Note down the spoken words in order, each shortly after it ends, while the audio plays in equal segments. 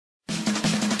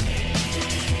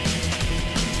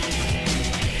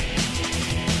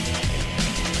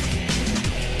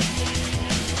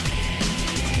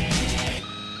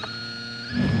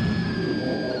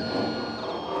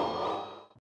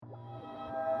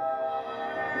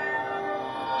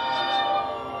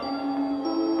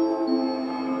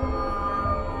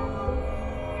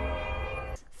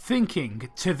Thinking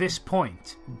to this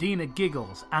point, Dina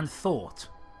giggles and thought,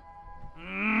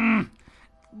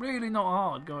 really not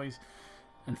hard, guys,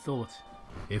 and thought,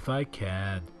 if I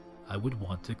can, I would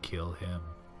want to kill him.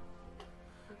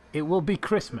 It will be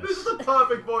Christmas. This is the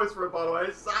perfect voice for it, by the way.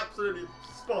 It's absolutely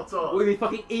spot on. With me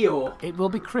fucking Eeyore. It will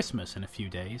be Christmas in a few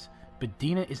days, but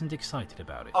Dina isn't excited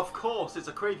about it. Of course, it's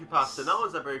a creepypasta. No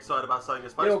one's ever excited about something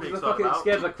you're supposed to be Because excited they're fucking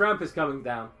about. scared the Krampus coming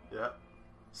down. Yeah.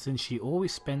 Since she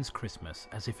always spends Christmas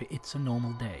as if it's a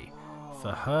normal day,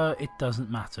 for her it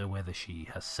doesn't matter whether she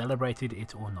has celebrated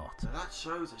it or not. So that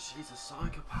shows that she's a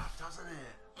psychopath, doesn't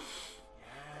it?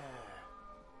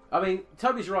 I mean,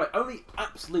 Toby's right. Only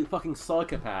absolute fucking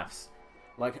psychopaths,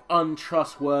 like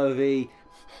untrustworthy,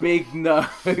 big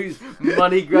nose,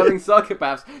 money grubbing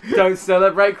psychopaths, don't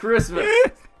celebrate Christmas.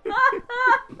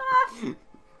 You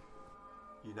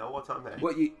know what I meant?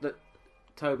 What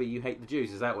Toby, you hate the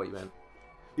Jews? Is that what you meant?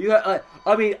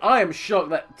 I mean, I am shocked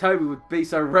that Toby would be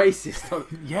so racist.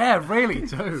 Yeah, really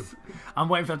too. I'm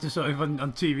waiting for that to sort of on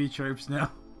TV tropes now.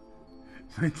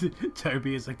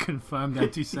 Toby is a confirmed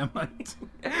anti-Semite.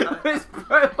 It's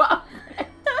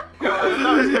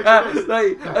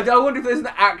I wonder if there's an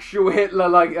actual Hitler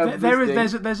like.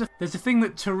 There's a thing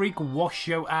that Tariq Wash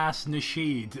Your Ass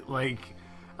Nasheed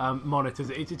monitors.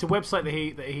 It's a website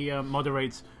that he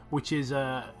moderates, which is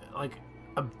like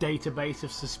a database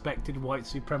of suspected white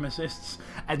supremacists,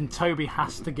 and Toby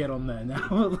has to get on there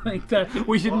now. Like that,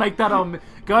 we should make that on.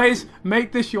 Guys,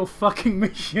 make this your fucking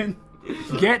mission.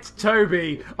 Get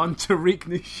Toby on Tariq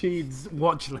Nasheed's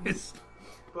watch list.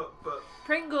 But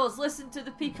Pringles, listen to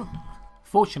the people.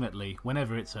 Fortunately,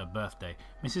 whenever it's her birthday,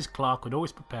 Mrs. Clark would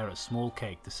always prepare a small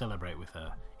cake to celebrate with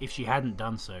her. If she hadn't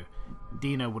done so,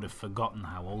 Dina would have forgotten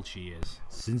how old she is.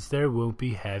 Since there won't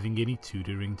be having any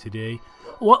tutoring today...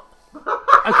 What?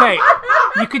 Okay,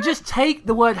 you could just take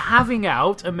the word having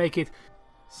out and make it...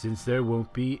 Since there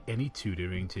won't be any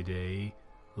tutoring today,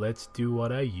 let's do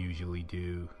what I usually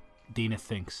do. Dina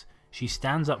thinks. She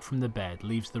stands up from the bed,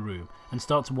 leaves the room, and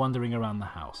starts wandering around the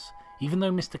house. Even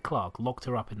though Mr. Clark locked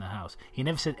her up in the house, he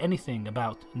never said anything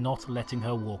about not letting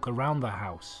her walk around the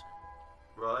house.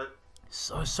 right.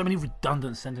 So many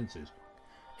redundant sentences.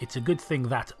 It's a good thing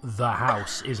that the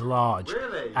house is large,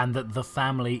 Really? and that the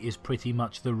family is pretty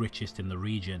much the richest in the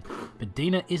region. But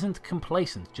Dina isn't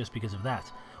complacent just because of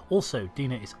that. Also,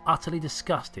 Dina is utterly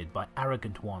disgusted by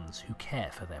arrogant ones who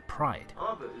care for their pride.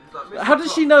 Oh, but it's like How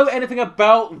does she know anything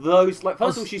about those? Like,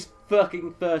 first of all, she's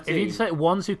fucking 13. If you say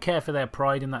ones who care for their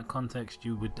pride in that context,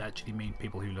 you would actually mean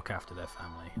people who look after their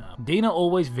family. Dina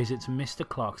always visits Mr.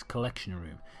 Clark's collection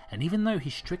room, and even though he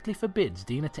strictly forbids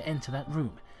Dina to enter that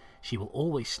room, she will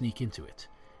always sneak into it.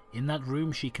 In that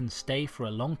room she can stay for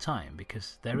a long time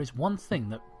because there is one thing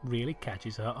that really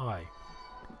catches her eye.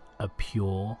 A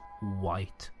pure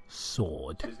white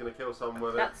sword. She's gonna kill someone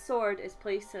with it. That sword is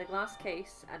placed in a glass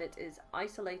case and it is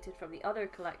isolated from the other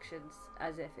collections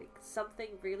as if it's something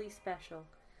really special.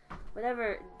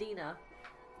 Whenever Dina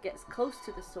gets close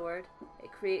to the sword,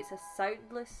 it creates a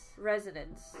soundless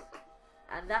resonance,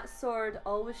 and that sword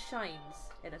always shines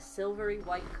in a silvery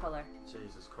white colour.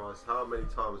 Jesus Christ! How many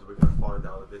times are we gonna find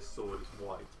out that this sword is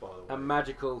white? By the way, And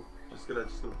magical. just gonna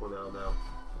point out now.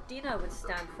 Dina would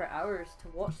stand for hours to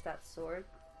watch that sword.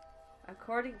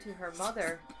 According to her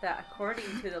mother, that according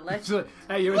to the legend...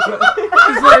 Hey,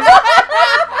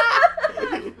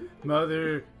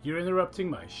 Mother, you're interrupting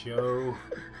my show.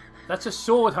 That's a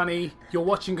sword, honey. You're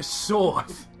watching a sword.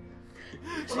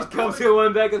 She's come to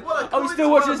one day and goes, "Oh, we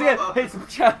still watching this again?" Hits the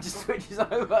chat, just switches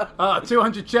over.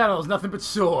 200 channels, nothing but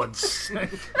swords.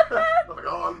 Nothing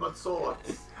on but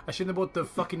swords. I shouldn't have bought the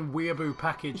fucking weeaboo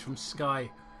package from Sky.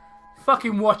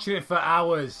 Fucking watching it for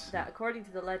hours. That according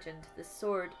to the legend, the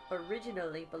sword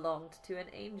originally belonged to an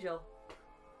angel.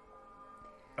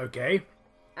 Okay.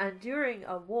 And during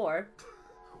a war...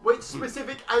 Which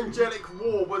specific angelic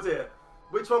war was it?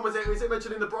 Which one was it? Was it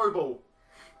mentioned in the Broball?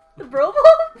 The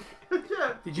Broball?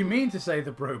 Yeah. Did you mean to say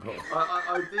the Broball?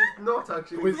 I did not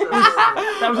actually. Was- say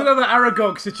Broball. That was another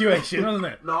Aragog situation, wasn't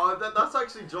it? No, that's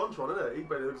actually John's one, isn't it?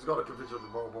 He's got a conviction of the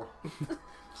Broball. I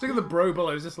was thinking the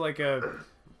Broball. It was just like a.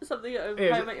 Something Yeah,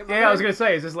 about your mother. I was gonna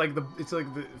say, it's just like the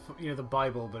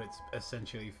Bible, but it's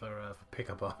essentially for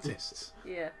pickup artists.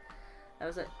 Yeah. That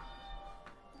was it.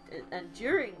 And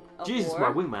during a Jesus, war...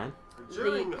 my wingman.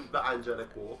 During the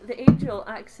angelic war. The angel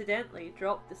accidentally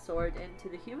dropped the sword into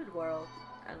the human world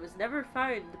and was never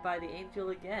found by the angel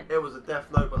again. It was a Death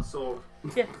Note but sword.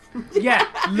 Yeah, Yeah,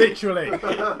 literally.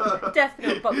 Death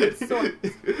Note, but with sword.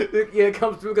 Yeah, it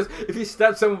comes through because if you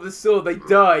stab someone with a sword, they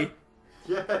die.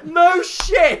 Yeah. No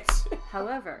shit!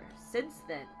 However, since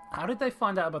then, How did they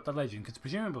find out about the legend? Because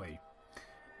presumably,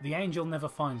 the angel never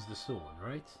finds the sword,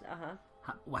 right?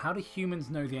 How do humans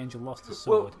know the angel lost the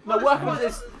sword? Well, no, what happened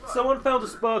is someone found a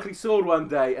sparkling sword one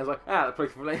day and was like, that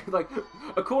place for like.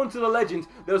 According to the legend,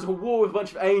 there was a war with a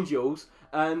bunch of angels,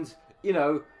 and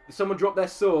someone dropped their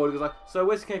sword. It was like, so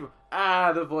where's it came from?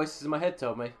 The voices in my head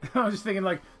told me. I was just thinking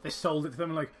like they sold it to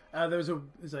them like there was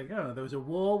a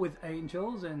war with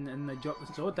angels and they dropped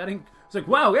the sword. It's like,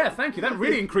 wow, yeah, thank you. That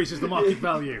really increases the market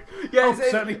value. Yeah, I'll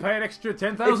certainly pay an extra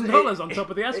 $10,000 on top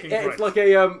of the asking price.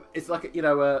 It's like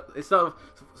it's sort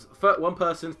of one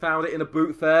person found it in a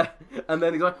boot fair, and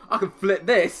then he's like, I can flip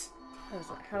this.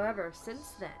 However,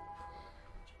 since then,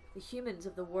 the humans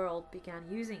of the world began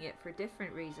using it for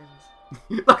different reasons.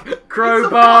 Like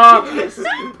crowbar.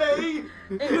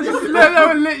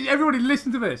 Everybody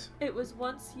listen to this. It was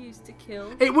once used to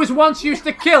kill. It was once used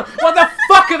to kill. What the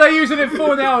fuck are they using it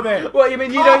for now then? What you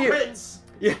mean? Carpets!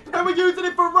 Yeah. They were using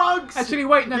it for rugs! Actually,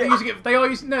 wait, no, they're using it.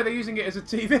 They're using it as a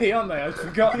TV, aren't they? I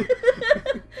forgot.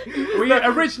 We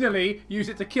originally used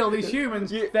it to kill these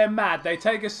humans. They're mad. They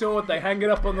take a sword, they hang it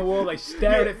up on the wall, they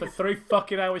stare at it for 3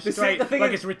 fucking hours straight,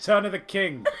 like it's Return of the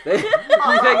King.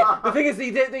 The thing is, they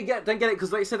don't get it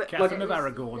because they said Catherine of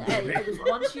Aragorn. It was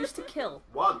once used to kill.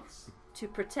 Once. To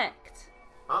protect.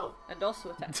 Oh. And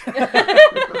also attack.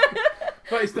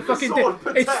 But it's the fucking sword,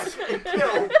 protect, and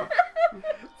kill.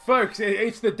 Folks,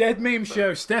 it's the Dead Meme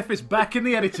Show. Steph is back in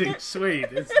the editing suite.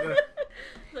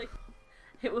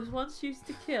 It was once used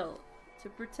to kill, to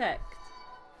protect,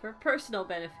 for personal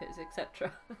benefits,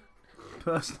 etc.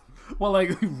 Well,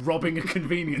 like robbing a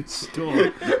convenience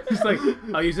store. It's like,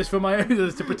 I use this for my own,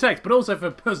 to protect, but also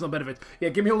for personal benefits. Yeah,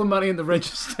 give me all the money in the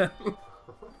register.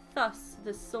 Thus,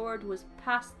 the sword was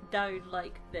passed down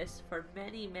like this for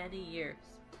many, many years.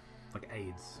 Like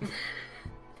AIDS.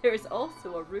 There is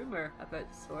also a rumour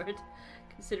about the sword,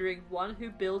 considering one who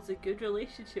builds a good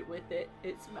relationship with it,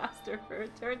 its master for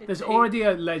eternity. There's already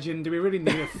a legend. Do we really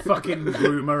need a fucking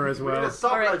rumour as well? We need a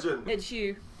sub-legend. It's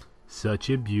you.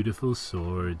 Such a beautiful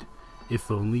sword.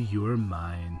 If only you were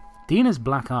mine. Dina's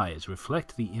black eyes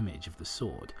reflect the image of the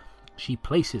sword. She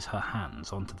places her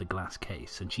hands onto the glass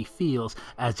case and she feels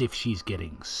as if she's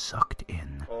getting sucked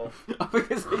in.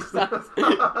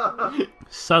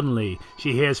 Suddenly,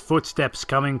 she hears footsteps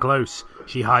coming close.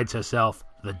 She hides herself.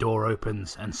 The door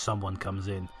opens and someone comes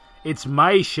in. It's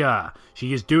Maisha.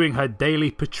 She is doing her daily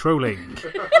patrolling.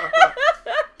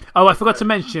 Oh, I forgot to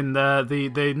mention,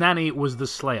 the nanny was the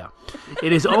slayer.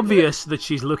 It is obvious that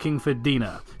she's looking for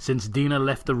Dina, since Dina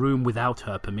left the room without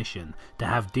her permission. To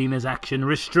have Dina's action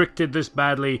restricted this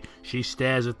badly, she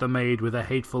stares at the maid with a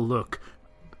hateful look.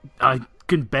 I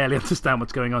can barely understand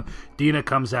what's going on. Dina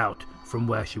comes out from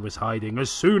where she was hiding as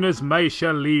soon as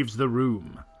Maisha leaves the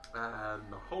room. And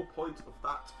the whole point of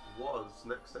that was,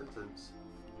 next sentence.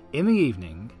 In the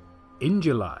evening, in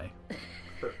July,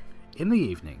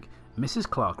 Mrs.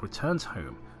 Clark returns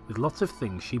home with lots of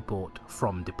things she bought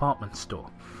from department store.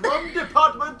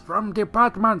 From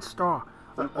department store!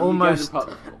 Almost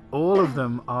all of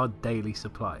them are daily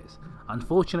supplies.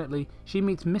 Unfortunately, she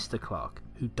meets Mr. Clark,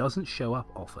 who doesn't show up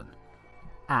often,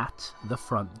 at the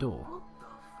front door.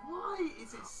 Why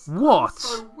is it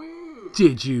so weird?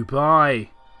 Did you buy?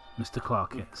 Mr.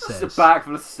 Clark says. It's a bag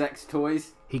full of sex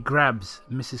toys. He grabs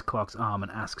Mrs. Clark's arm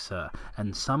and asks her,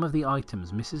 and some of the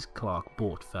items Mrs. Clark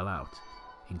bought fell out,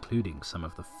 including some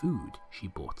of the food she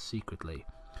bought secretly.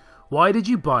 Why did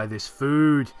you buy this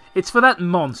food? It's for that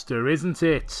monster, isn't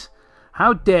it?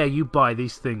 How dare you buy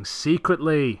these things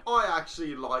secretly? I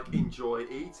actually enjoy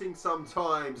eating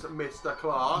sometimes, Mr.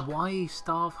 Clark. Why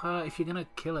starve her? If you're gonna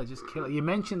kill her, just kill her. You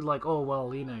mentioned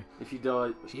if she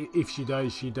dies. If she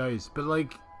dies, she dies. But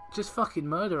just fucking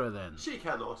murder her then. She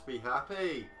cannot be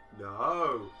happy.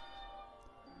 No.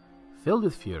 Filled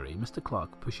with fury, Mr.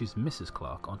 Clark pushes Mrs.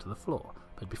 Clark onto the floor,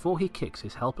 but before he kicks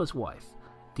his helpless wife,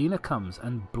 Dina comes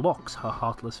and blocks her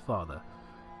heartless father.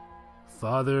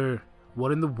 Father,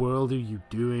 what in the world are you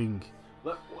doing?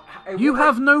 Look, you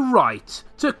have no right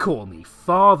to call me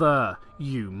father,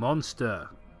 you monster.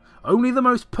 Only the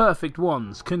most perfect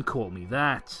ones can call me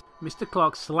that. Mr.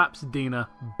 Clark slaps Dina,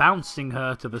 bouncing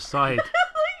her to the side.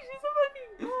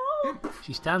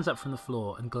 She stands up from the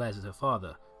floor and glares at her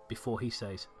father before he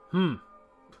says,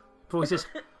 Before he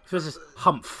says,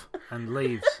 humph, and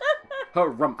leaves.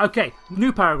 Okay,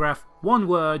 new paragraph, one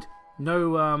word,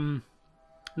 no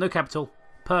capital,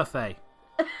 perfect.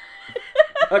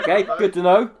 Okay, good to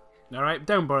know. Alright,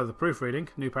 don't bother the proofreading,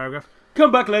 new paragraph.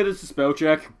 Come back later to spell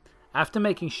check. After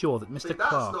making sure that Mr.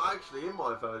 Clark... That's not actually in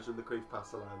my version, the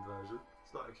CREEPYPASTA Land version.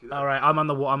 It's not actually there. Alright, I'm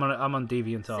on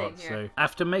DeviantArt, so...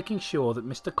 After making sure that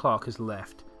Mr. Clark has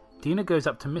left, Dina goes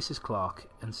up to Mrs. Clark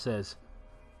and says,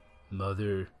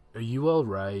 Mother, Are you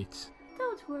alright?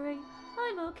 Don't worry,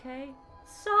 I'm okay.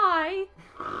 Sigh.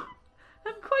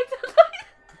 I'm quite unlucky.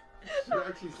 She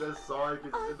actually says sorry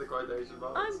because it's in the quotation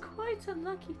marks. I'm quite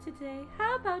unlucky today.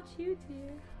 How about you,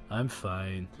 dear? I'm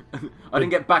fine. I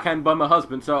didn't get backhanded by my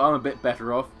husband, so I'm a bit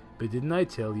better off. But didn't I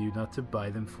tell you not to buy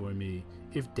them for me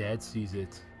if Dad sees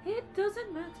it? It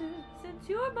doesn't matter, since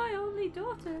you're my only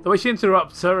daughter. The way she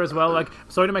interrupts her as well, like,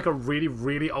 sorry to make a really,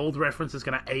 really old reference that's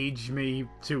going to age me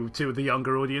to the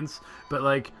younger audience, but,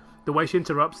 like, the way she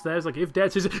interrupts there is like, if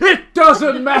Dad says it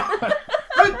doesn't matter!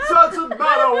 It doesn't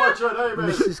matter what your name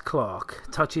is! Mrs. Clark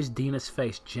touches Dina's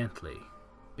face gently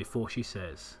before she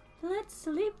says, Let's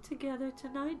sleep together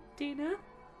tonight, Dina.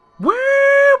 woo,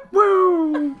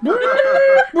 woo, woo,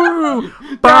 woo,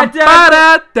 Dad,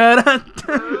 Dad!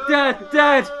 Ba-da-da-da-da.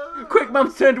 Dad! Quick,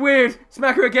 Mum's turned weird!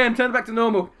 Smack her again, turn her back to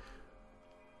normal.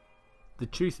 The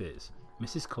truth is,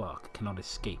 Mrs. Clark cannot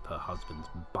escape her husband's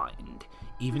bind,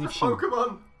 even if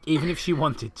she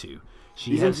wanted to.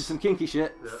 She He's into has some kinky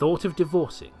shit. thought of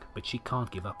divorcing, but she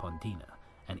can't give up on Dina.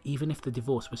 And even if the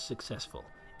divorce was successful,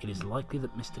 it is likely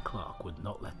that Mr. Clark would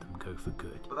not let them go for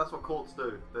good. But that's what courts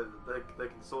do. They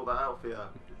can sort that out for you.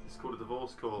 It's called a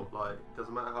divorce court. Like, it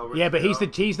doesn't matter how rich Yeah, but you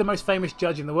he's the most famous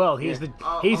judge in the world. He's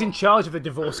in charge of the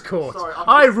divorce court. Sorry,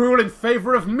 I rule in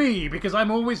favour of me because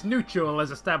I'm always neutral, as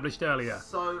established earlier.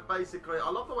 So basically, I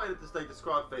love the way that they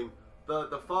describe things.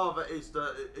 The father is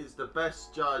the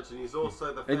best judge, and he's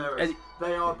also the fairest.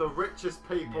 They are the richest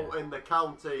people in the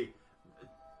county.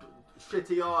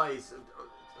 Shitty eyes.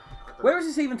 Where is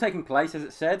this even taking place, as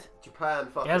it said? Japan.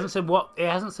 Fuck It hasn't said what. It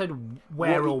hasn't said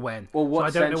where or when. Or what so I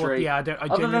don't century. know what. Yeah, I don't. I Other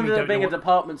than genuinely there don't being know a what,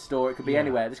 department store, it could be Yeah.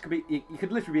 anywhere. This could be. You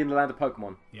could literally be in the land of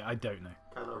Pokemon. Yeah, I don't know.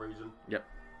 Kanto region. Yep.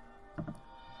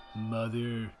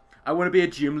 Mother. I want to be a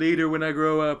gym leader when I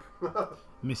grow up.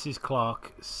 Mrs.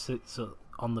 Clark sits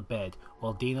on the bed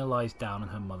while Dina lies down in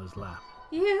her mother's lap.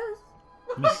 Yes.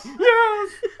 Miss, Yes!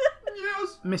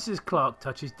 Yes. Mrs. Clark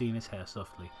touches Dina's hair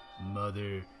softly.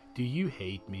 Mother, do you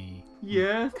hate me?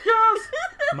 Yes! Yes!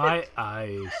 My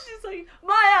eyes. She's like,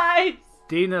 my eyes!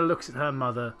 Dina looks at her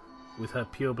mother with her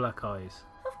pure black eyes.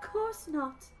 Of course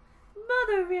not.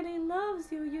 Mother really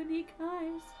loves your unique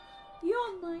eyes.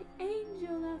 You're my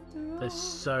angel after all. There's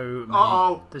so many.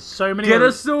 Uh-oh. There's so many. Get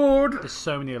a sword! There's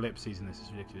so many ellipses in this.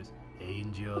 It's ridiculous.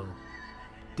 Angel.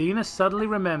 Dina suddenly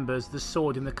remembers the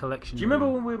sword in the collection. Do you remember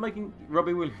room. when we were making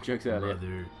Robbie Williams jokes earlier?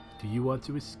 Mother, do you want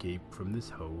to escape from this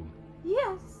home?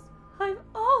 Yes, I've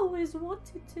always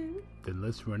wanted to. Then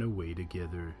let's run away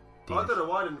together. I don't know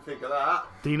why I didn't think of that.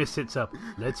 Dina sits up.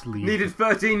 Let's leave. Needed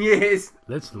 13 years!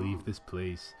 Let's leave this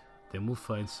place. Then we'll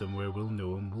find somewhere where no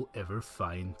one will ever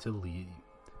find to leave.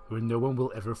 Where no one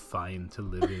will ever find to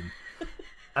live in.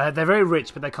 They're very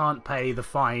rich, but they can't pay the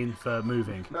fine for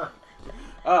moving.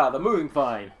 Ah, the moving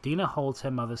fine. Dina holds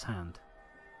her mother's hand.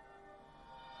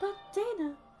 But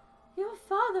Dana, your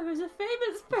father is a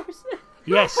famous person.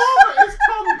 Yes. Father is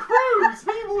Tom Cruise.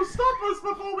 He will stop us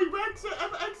before we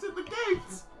exit the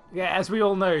gates. Yeah, as we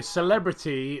all know,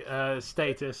 celebrity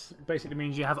status basically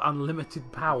means you have unlimited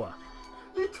power.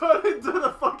 You turn into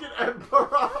the fucking emperor.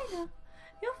 Dana,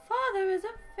 your father is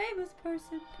a famous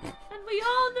person, and we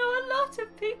all know a lot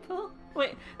of people.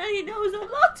 Wait, and he knows a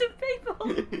lot of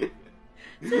people.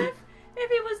 So if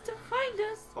he was to find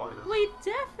us, we'd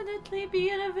definitely be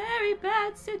in a very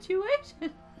bad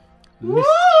situation.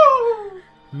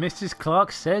 Mrs.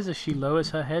 Clark says as she lowers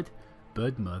her head,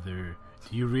 "But mother,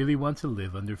 do you really want to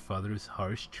live under father's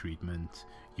harsh treatment?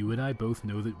 You and I both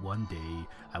know that one day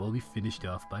I will be finished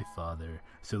off by father,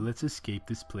 so let's escape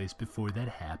this place before that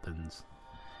happens."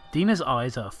 Dina's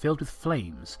eyes are filled with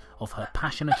flames of her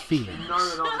passionate feelings. No,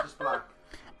 they're just black.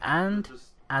 And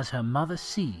as her mother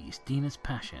sees Dina's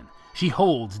passion, she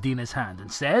holds Dina's hand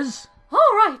and says, All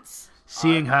right.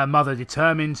 seeing her mother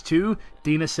determined to,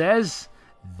 Dina says,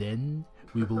 "Then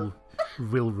we'll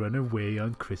run away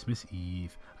on Christmas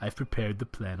Eve. I've prepared the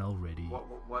plan already."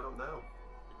 Why not now?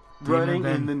 Running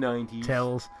then in the 90s.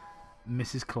 Tells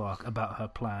Mrs. Clark about her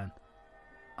plan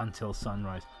until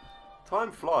sunrise.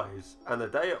 Time flies, and the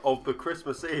day of the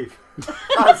Christmas Eve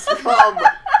has come.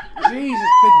 Jesus,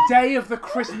 the day of the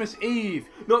Christmas Eve.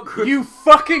 Not Christmas. You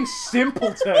fucking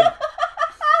simpleton.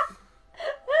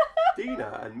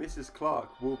 Dina and Mrs.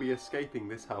 Clark will be escaping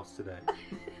this house today.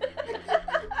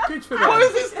 Good for them. Why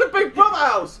is this the Big Brother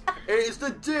house? It is the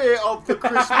day of the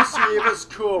Christmas Eve has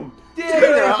come. Dear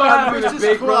Dina Father and in the Mrs.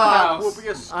 Big Brother Clark house. will be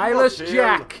escorted. Eyeless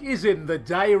Jack is in the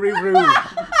diary room.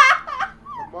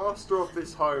 The master of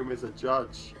this home is a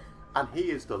judge, and he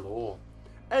is the law.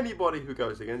 Anybody who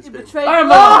goes against him I am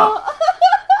the law.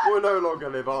 will no longer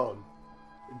live on.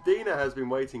 Dina has been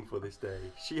waiting for this day.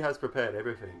 She has prepared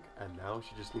everything, and now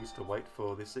she just needs to wait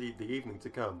for the evening to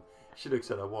come. She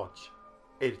looks at her watch.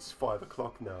 It's 5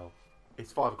 o'clock now.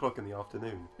 It's 5 o'clock in the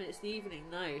afternoon. It's the evening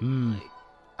now. Like,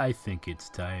 I think it's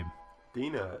time.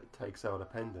 Dina takes out a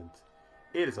pendant.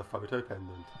 It is a photo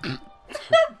pendant.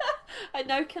 I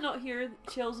now cannot hear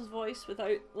Chills' voice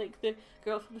without, like, the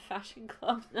girl from the fashion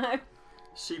club now.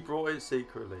 She brought it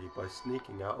secretly by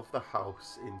sneaking out of the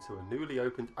house into a newly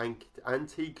opened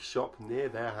antique shop near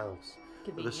their house.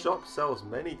 The shop sells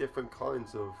many different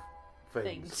kinds of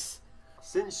things.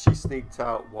 Since she sneaked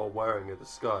out while wearing a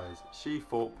disguise, she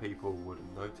thought people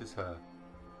wouldn't notice her.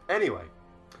 Anyway,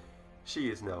 she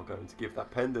is now going to give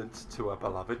that pendant to her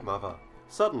beloved mother.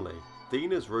 Suddenly,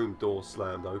 Dina's room door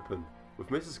slammed open, with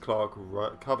Mrs. Clark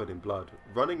covered in blood,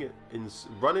 running and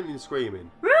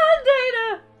screaming, Run,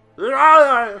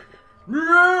 Dina!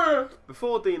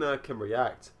 Before Dina can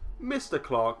react, Mr.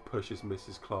 Clark pushes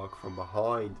Mrs. Clark from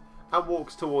behind and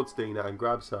walks towards Dina and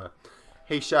grabs her.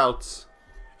 He shouts,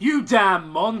 You damn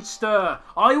monster!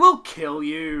 I will kill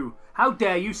you! How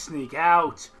dare you sneak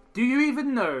out? Do you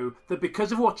even know that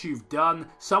because of what you've done,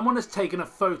 someone has taken a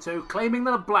photo claiming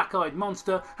that a black-eyed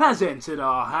monster has entered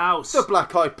our house? The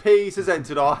Black-Eyed Peas has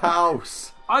entered our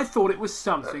house! I thought it was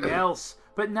something else,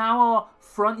 but now our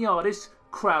front yard is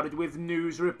crowded with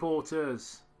news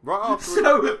reporters. Right after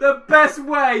So, the best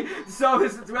way to solve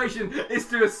this situation is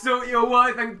to assault your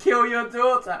wife and kill your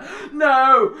daughter.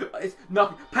 No! It's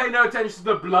nothing. Pay no attention to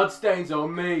the bloodstains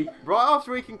on me. Right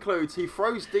after he concludes, he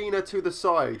throws Dina to the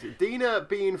side. Dina,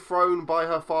 being thrown by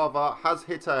her father, has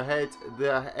hit her head,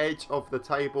 the edge of the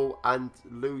table, and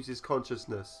loses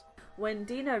consciousness. When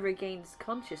Dina regains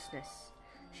consciousness,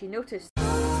 she noticed